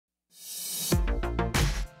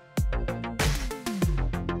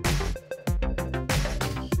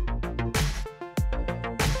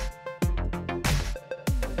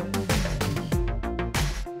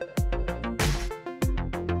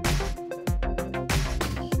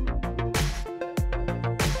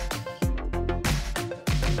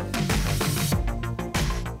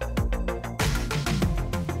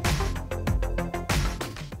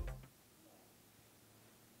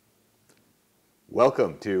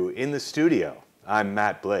Welcome to In the Studio. I'm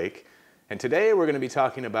Matt Blake, and today we're going to be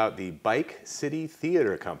talking about the Bike City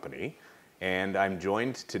Theater Company, and I'm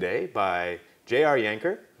joined today by J.R.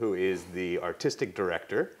 Yancher, who is the artistic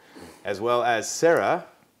director, as well as Sarah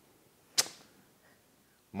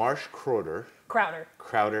Krauter,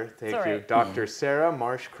 thank you. Right. Dr. Sarah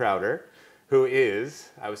Marsh Krauter, who is,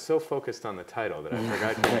 I was so focused on the title that I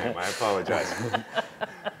forgot your name, I apologize,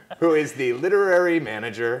 who is the literary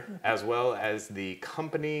manager as well as the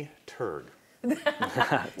company turg.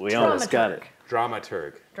 We almost got it.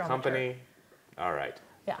 Dramaturg. Company, all right.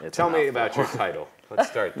 Yeah. Tell me about your title. Let's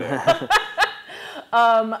start there.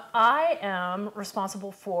 I am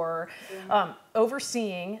responsible for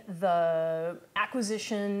overseeing the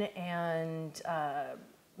acquisition and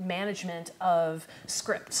management of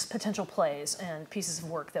scripts, potential plays, and pieces of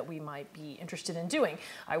work that we might be interested in doing.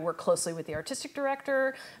 I work closely with the artistic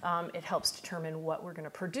director. It helps determine what we're going to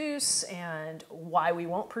produce and why we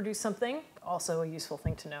won't produce something, also a useful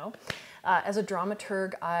thing to know. As a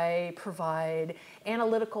dramaturg, I provide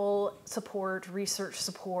analytical support, research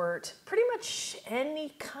support, pretty much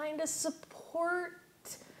any kind of support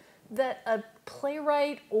that a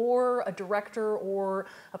playwright or a director or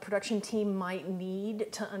a production team might need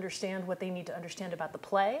to understand what they need to understand about the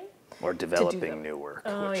play. Or developing new work,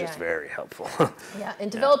 which is very helpful. Yeah, in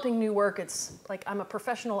developing new work, it's like I'm a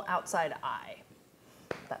professional outside eye.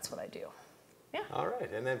 That's what I do. Yeah. All right,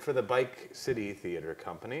 and then for the Bike City Theater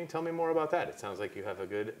Company, tell me more about that. It sounds like you have a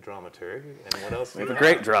good dramaturg, and what else? We have a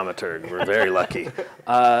great dramaturg. We're very lucky.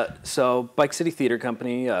 So Bike City Theater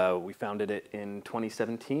Company, we founded it in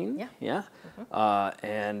 2017. Yeah. Yeah.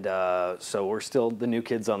 So we're still the new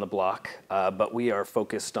kids on the block, but we are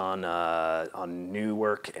focused on new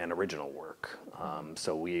work and original work.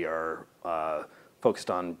 So we are focused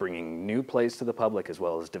on bringing new plays to the public as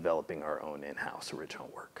well as developing our own in-house original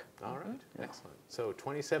work. All right, excellent. So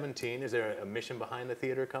 2017, is there a mission behind the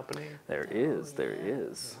theater company? There is.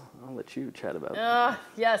 I'll let you chat about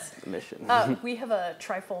yes. the mission. We have a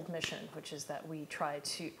trifold mission, which is that we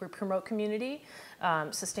promote community,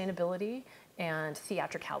 sustainability, and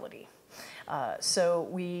theatricality. So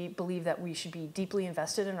we believe that we should be deeply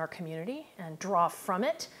invested in our community and draw from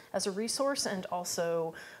it as a resource, and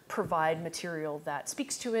also provide material that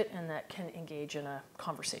speaks to it and that can engage in a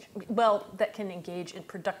conversation. Well, that can engage in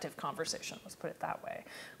productive conversation, let's put it that way,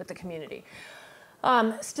 with the community.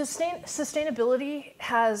 Sustainability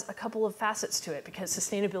has a couple of facets to it, because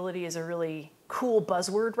sustainability is a really cool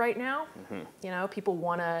buzzword right now. Mm-hmm. You know, people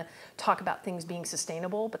want to talk about things being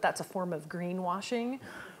sustainable, but that's a form of greenwashing.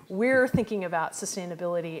 We're thinking about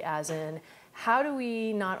sustainability as in, how do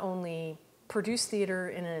we not only produce theater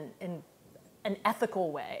in an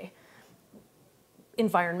ethical way,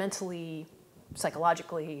 environmentally,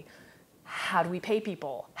 psychologically, how do we pay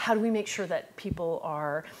people? How do we make sure that people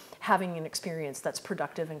are having an experience that's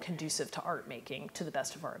productive and conducive to art making to the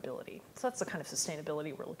best of our ability? So that's the kind of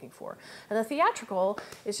sustainability we're looking for. And the theatrical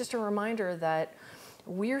is just a reminder that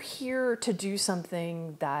we're here to do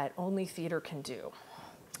something that only theater can do,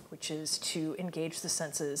 which is to engage the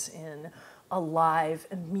senses in a live,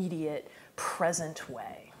 immediate, present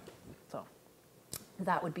way. So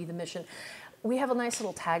that would be the mission. We have a nice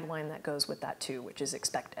little tagline that goes with that too, which is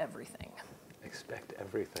expect everything. Expect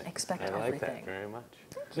everything. Expect everything. I like that very much.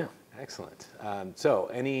 Yeah. Excellent. So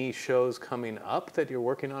any shows coming up that you're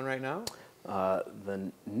working on right now?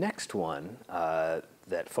 The next one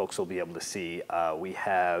that folks will be able to see, we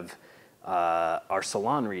have our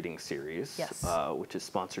salon reading series, yes. Which is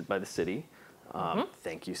sponsored by the city.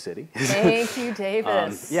 Thank you, city. Thank you,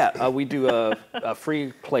 Davis. We do a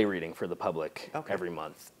free play reading for the public every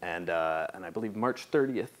month, and I believe March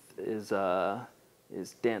 30th is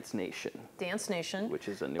Dance Nation. Dance Nation, which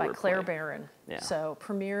is a newer by Claire play. Barron. Yeah. So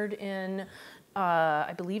premiered in,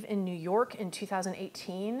 I believe, in New York in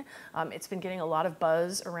 2018. It's been getting a lot of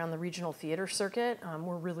buzz around the regional theater circuit.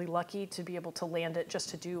 We're really lucky to be able to land it just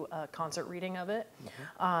to do a concert reading of it.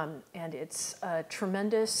 Mm-hmm. And it's a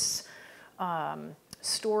tremendous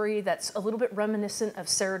story that's a little bit reminiscent of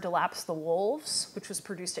Sarah DeLap's The Wolves, which was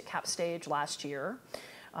produced at Cap Stage last year.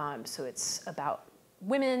 So it's about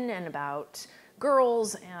women and about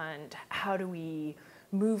girls and how do we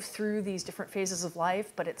move through these different phases of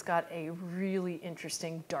life, but it's got a really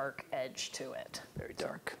interesting dark edge to it. Very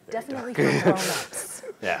dark. Definitely for grown-ups.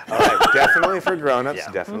 Yeah, all right, definitely for grown-ups,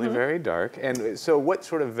 Yeah. definitely very dark. And so what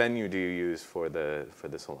sort of venue do you use for the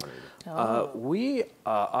salon reading? We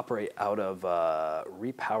operate out of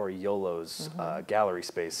Repower YOLO's gallery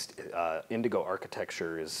space. Indigo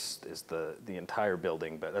Architecture is the entire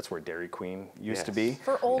building, but that's where Dairy Queen used to be.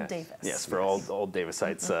 For Old Davis. Yes, for old Davis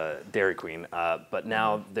sites, Dairy Queen. But now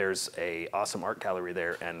now there's a awesome art gallery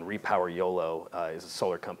there, and Repower YOLO is a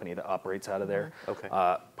solar company that operates out of there. Okay.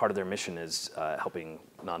 Part of their mission is helping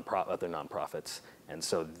other nonprofits, and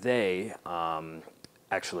so they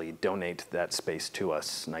actually donate that space to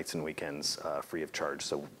us nights and weekends free of charge.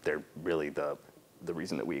 So they're really the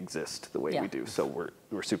reason that we exist the way we do. So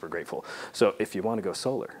we're super grateful. So if you want to go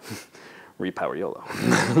solar, Repower YOLO.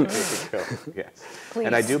 Yes. Please.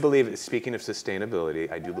 And I do believe, speaking of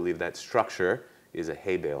sustainability, I do believe that structure is a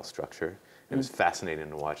hay bale structure. It was fascinating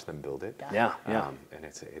to watch them build it. Yeah. And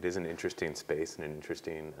it is an interesting space and an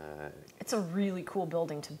interesting... It's a really cool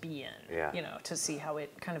building to be in, Yeah. you know, to see how it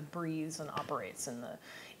kind of breathes and operates in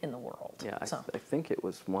the world. Yeah, So, I think it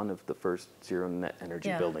was one of the first zero net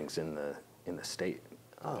energy buildings in the state.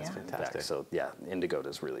 Oh, that's Yeah. fantastic. So yeah, Indigo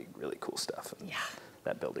does really, really cool stuff. And yeah.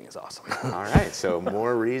 that building is awesome. All right, so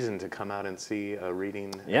more reason to come out and see a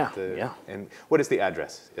reading. Yeah, at the, yeah. And what is the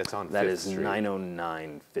address? It's on That 5th is Street.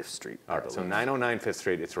 909 5th Street. All right, so 909 5th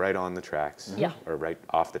Street, it's right on the tracks. Yeah. Or right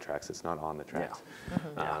off the tracks, it's not on the tracks.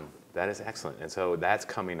 That is excellent. And so that's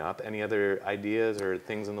coming up. Any other ideas or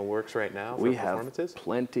things in the works right now for We have performances?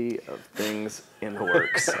 plenty of things in the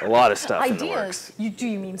works. A lot of stuff in the works. Ideas? Do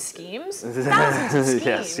you mean schemes? Thousands of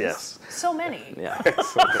schemes. Yes. So many Yeah.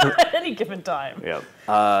 at any given time.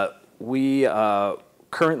 Yeah. We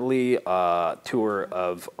currently tour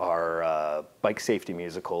of our bike safety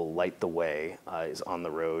musical, Light the Way, is on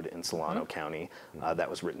the road in Solano County. That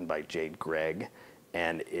was written by Jade Gregg,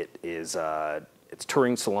 and it is it's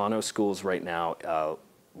touring Solano schools right now.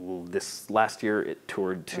 This last year, it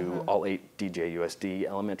toured to all 8 DJUSD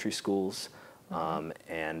elementary schools,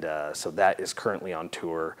 and so that is currently on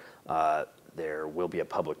tour. There will be a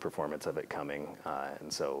public performance of it coming,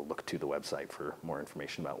 and so look to the website for more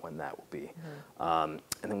information about when that will be. And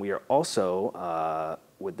then we are also,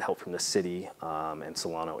 with help from the city and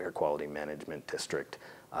Solano Air Quality Management District,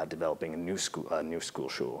 developing a new school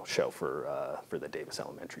show for the Davis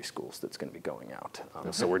Elementary Schools that's going to be going out.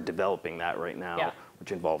 So we're developing that right now,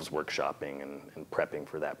 which involves workshopping and prepping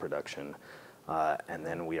for that production. And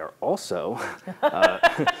then we are also,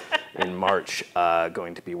 in March,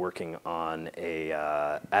 going to be working on a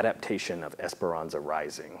adaptation of Esperanza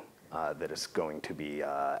Rising that is going to be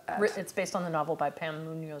It's based on the novel by Pam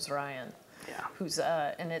Munoz Ryan. Yeah. Who's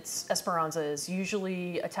and it's Esperanza is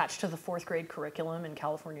usually attached to the 4th grade curriculum in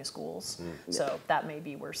California schools. So that may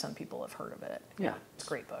be where some people have heard of it. Yeah. It's a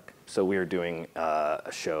great book. So we are doing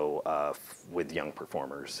a show with young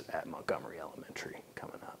performers at Montgomery Elementary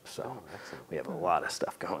coming up. So we have a lot of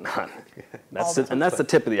stuff going on. That's the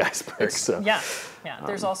tip of the iceberg. So Yeah.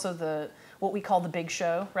 There's also what we call the big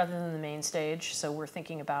show rather than the main stage. So we're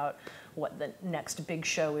thinking about what the next big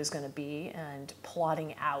show is going to be and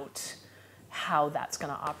plotting out how that's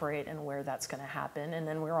going to operate and where that's going to happen. And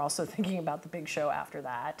then we're also thinking about the big show after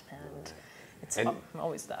that. And it's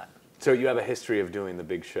always that. So you have a history of doing the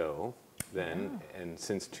big show then, and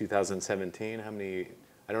since 2017, how many,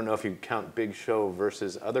 I don't know if you count big show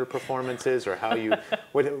versus other performances or how you,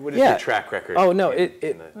 what is your track record? Oh, no,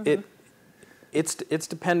 it's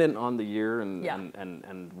dependent on the year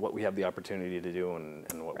and what we have the opportunity to do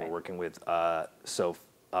and what we're working with. So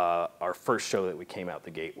our first show that we came out the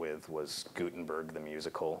gate with was Gutenberg the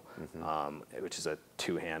Musical, which is a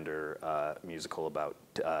two-hander musical about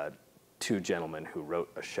 2 gentlemen who wrote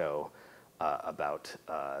a show about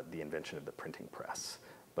the invention of the printing press.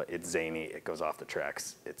 But it's zany, it goes off the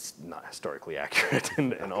tracks, it's not historically accurate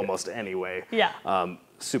in almost any way. Yeah.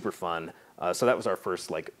 Super fun. So that was our first,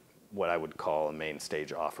 what I would call a main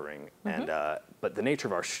stage offering. And but the nature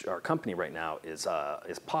of our company right now is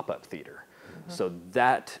pop-up theater. So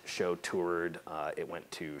that show toured. It went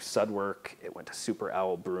to Sudwork. It went to Super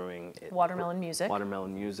Owl Brewing. Watermelon Music.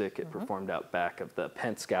 Watermelon Music. It performed out back of the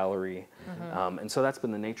Pence Gallery. And so that's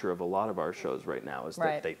been the nature of a lot of our shows right now is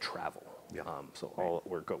that they travel. Yeah. So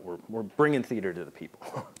we're bringing theater to the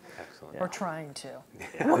people. Excellent. We're trying to.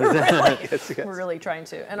 Yes. We're really trying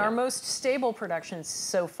to. And our most stable productions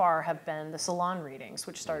so far have been the salon readings,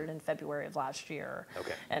 which started in February of last year.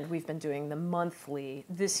 Okay. And we've been doing them monthly.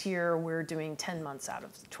 This year we're doing 10 months out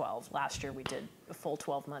of 12. Last year we did a full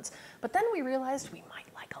 12 months. But then we realized we might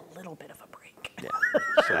like a little bit of a break. Yeah.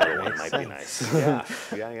 So that might be nice.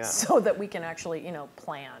 Yeah. So that we can actually,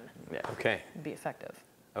 plan. Yeah. Okay. And be effective.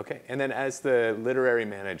 Okay. And then as the literary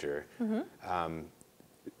manager,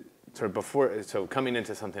 so coming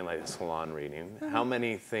into something like a salon reading, how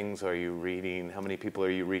many things are you reading? How many people are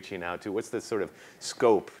you reaching out to? What's the sort of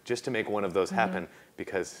scope just to make one of those happen?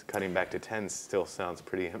 Because cutting back to 10 still sounds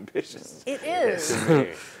pretty ambitious. It is.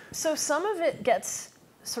 So some of it gets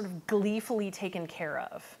sort of gleefully taken care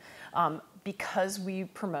of because we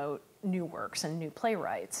promote new works and new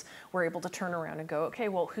playwrights, we're able to turn around and go, okay,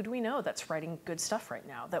 well, who do we know that's writing good stuff right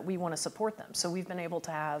now that we want to support them? So we've been able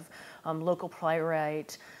to have local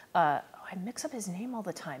playwright, I mix up his name all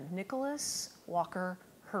the time, Nicholas Walker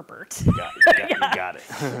Herbert. You got it.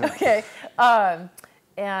 Okay.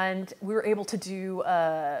 And we were able to do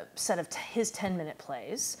a set of his 10-minute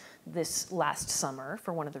plays this last summer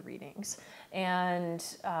for one of the readings. And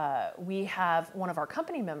we have one of our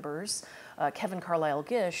company members, Kevin Carlisle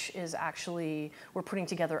Gish, we're putting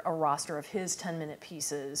together a roster of his 10-minute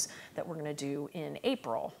pieces that we're going to do in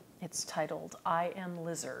April. It's titled I Am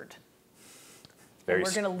Lizard.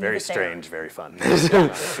 Very strange, very fun.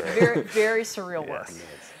 Very, very surreal work.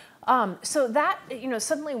 So that,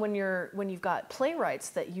 suddenly when you've got playwrights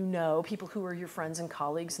that people who are your friends and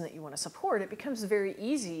colleagues and that you want to support, it becomes very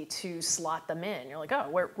easy to slot them in. You're like, oh,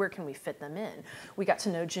 where can we fit them in? We got to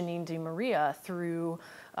know Janine DiMaria through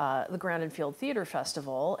the Grounded Field Theater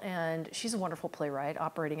Festival, and she's a wonderful playwright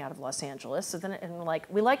operating out of Los Angeles. So then,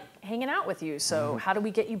 we like hanging out with you. So how do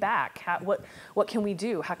we get you back? What can we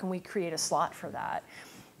do? How can we create a slot for that?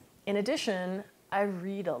 In addition, I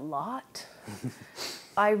read a lot.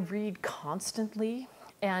 I read constantly,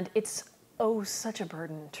 and it's such a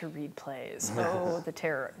burden to read plays. Oh, the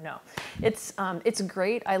terror. No, it's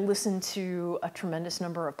great. I listen to a tremendous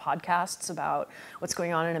number of podcasts about what's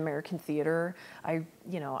going on in American theater. I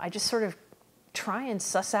just sort of try and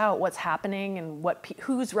suss out what's happening and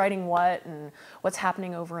who's writing what and what's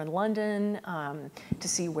happening over in London, to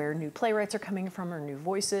see where new playwrights are coming from or new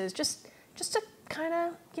voices. Just to kind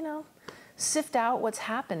of sift out what's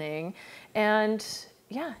happening, and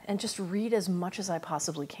just read as much as I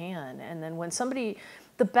possibly can. And then when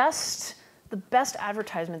the best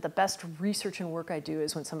advertisement, the best research and work I do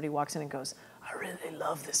is when somebody walks in and goes, I really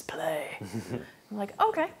love this play. I'm like,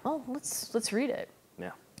 okay, well, let's read it.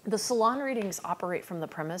 Yeah. The salon readings operate from the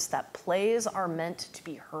premise that plays are meant to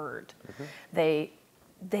be heard. They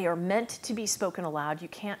are meant to be spoken aloud. You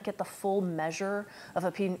can't get the full measure of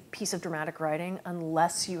a piece of dramatic writing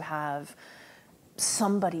unless you have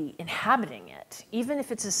somebody inhabiting it, even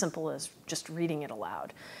if it's as simple as just reading it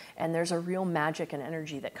aloud. And there's a real magic and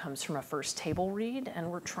energy that comes from a first table read,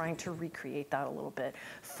 and we're trying to recreate that a little bit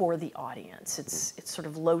for the audience. It's sort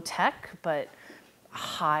of low tech, but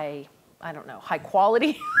high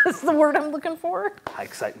quality is the word I'm looking for. High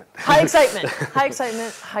excitement. High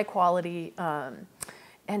excitement, high quality,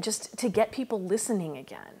 and just to get people listening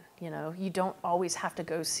again. You don't always have to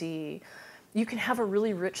go see. You can have a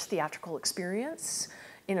really rich theatrical experience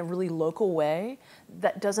in a really local way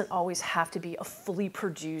that doesn't always have to be a fully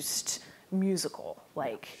produced musical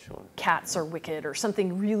like Cats or Wicked or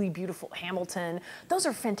something really beautiful, Hamilton. Those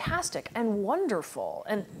are fantastic and wonderful,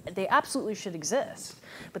 and they absolutely should exist.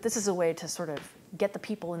 But this is a way to sort of get the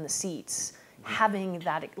people in the seats having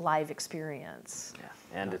that live experience. Yeah.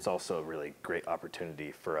 And it's also a really great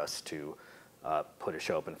opportunity for us to put a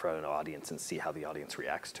show up in front of an audience and see how the audience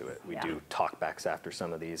reacts to it. We do talkbacks after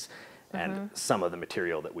some of these, and some of the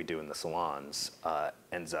material that we do in the salons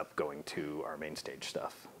ends up going to our main stage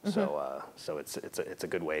stuff. So it's a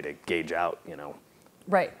good way to gauge out,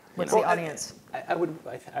 Right. What's the audience? I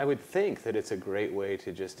would think that it's a great way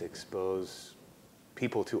to just expose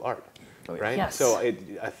people to art. Right? Yes. So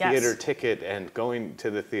a theater ticket and going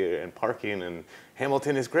to the theater and parking, and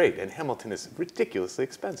Hamilton is great, and Hamilton is ridiculously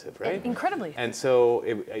expensive, right? Incredibly. And so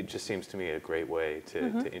it just seems to me a great way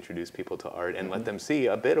to introduce people to art and let them see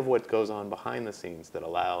a bit of what goes on behind the scenes that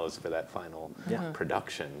allows for that final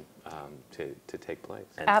production to take place.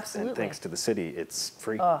 Absolutely. And thanks to the city, it's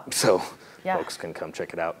free, so folks can come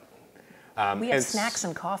check it out. We have snacks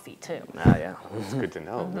and coffee, too. Yeah. It's good to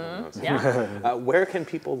know. Yeah. Where can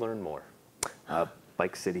people learn more?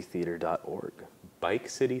 BikeCityTheater.org.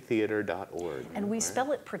 BikeCityTheater.org. And we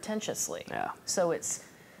spell it pretentiously. Yeah. So it's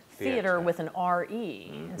theater with an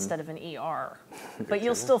R-E instead of an E-R. But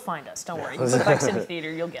you'll still find us, don't worry. You put Bike City Theater,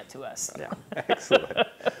 you'll get to us. Yeah. Excellent.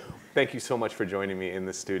 Thank you so much for joining me in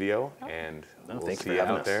the studio, and we'll see you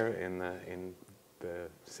out there in the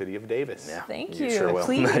city of Davis. Yeah. Thank you. Sure will.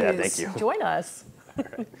 Please thank you. Join us. All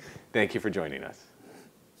right. Thank you for joining us.